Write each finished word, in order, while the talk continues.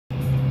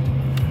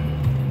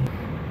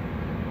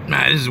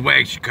This is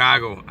Wag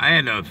Chicago. I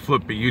had to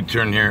flip a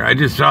U-turn here. I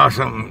just saw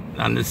something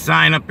on the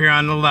sign up here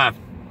on the left.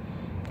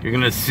 You're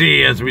gonna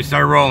see as we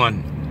start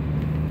rolling.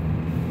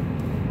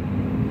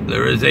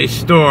 There is a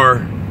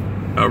store,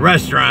 a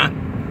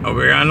restaurant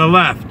over here on the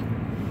left.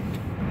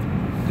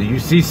 Do you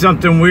see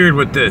something weird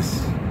with this?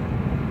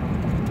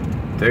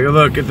 Take a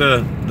look at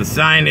the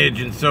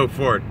signage and so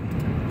forth.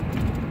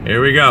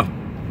 Here we go.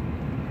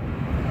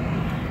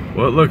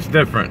 What looks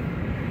different?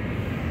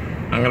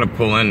 I'm gonna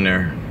pull in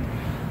there.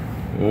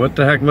 What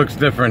the heck looks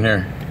different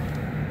here?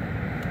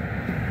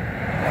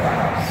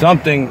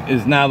 Something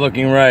is not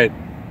looking right.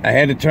 I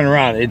had to turn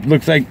around. It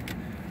looks like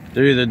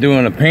they're either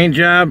doing a paint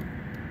job.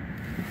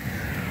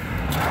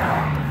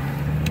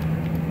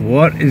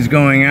 What is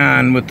going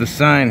on with the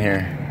sign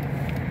here?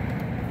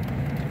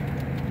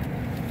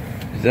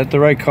 Is that the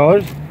right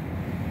colors?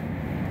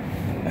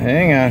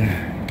 Hang on.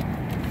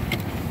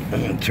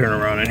 I'm gonna turn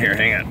around in here.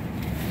 Hang on.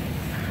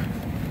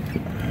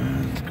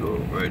 Let's go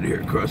right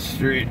here across the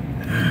street.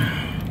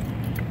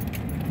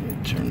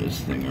 Turn this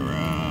thing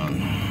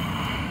around.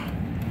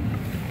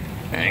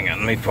 Hang on,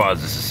 let me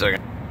pause this a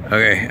second.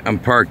 Okay, I'm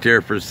parked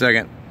here for a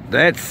second.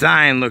 That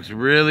sign looks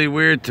really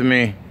weird to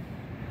me.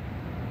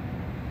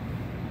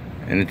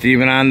 And it's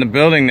even on the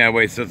building that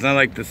way, so it's not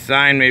like the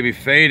sign may be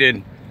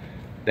faded.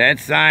 That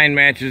sign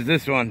matches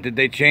this one. Did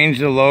they change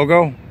the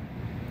logo?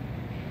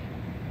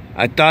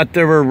 I thought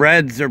there were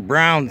reds or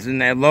browns in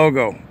that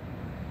logo.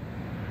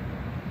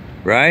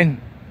 Right?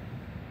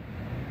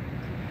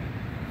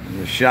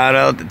 A shout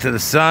out to the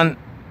sun.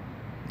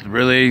 It's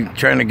really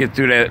trying to get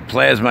through that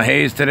plasma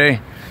haze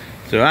today.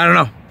 So I don't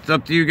know. It's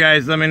up to you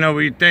guys. Let me know what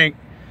you think.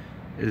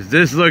 Does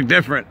this look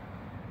different?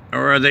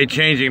 Or are they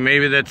changing?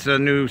 Maybe that's a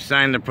new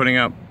sign they're putting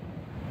up.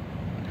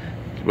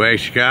 It's Wag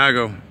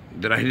Chicago.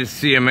 Did I just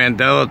see a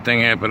Mandela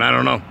thing happen? I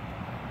don't know.